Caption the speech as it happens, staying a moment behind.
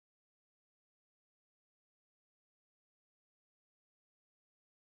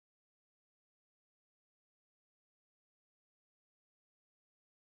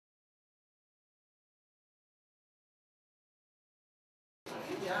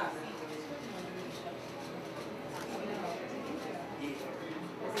Good job.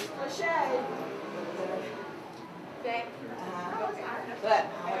 This is cliche. Okay. But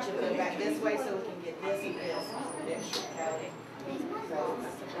I want you to go back this way so we can get this and this picture. Okay. So,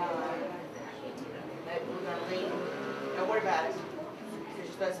 maybe we're gonna lean. Don't worry about it. You're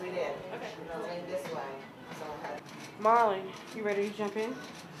supposed to be dead. Okay. We're gonna lean this way. So Marley, you ready to jump in?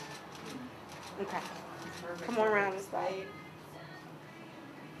 Okay. Come on around this way.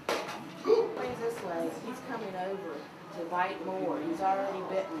 Leans this way. He's coming over to bite more. He's already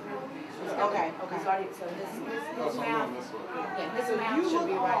bitten. Okay. He's already, so his mouth, yeah, his mouth should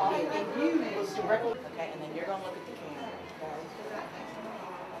be right here. And you look directly, okay, and then you're going to look at the camera, okay?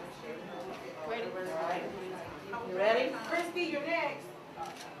 Ready? You ready? Christy, you're next.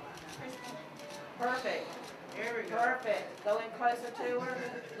 Perfect. There we go. Perfect. Go in closer to her.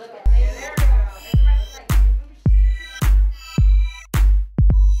 Look at me. There we go.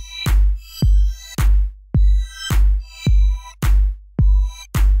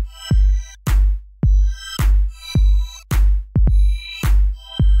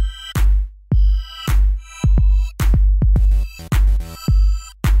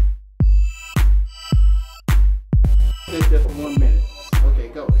 Just for 1 minute. Okay,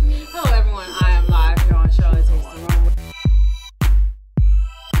 go. Hello everyone, I am live here on Charlotte Takes the Runway.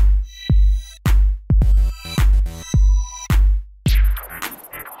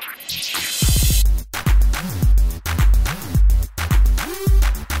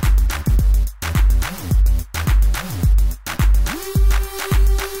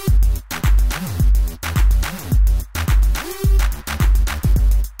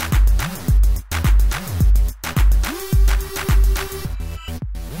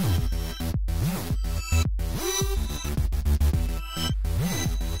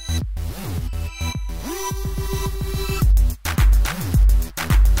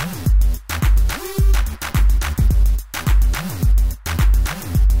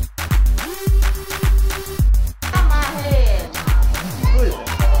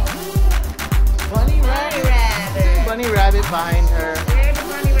 Bunny rabbit behind her. There's the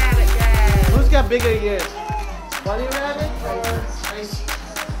bunny rabbit, guys. Who's got bigger ears? Bunny rabbit or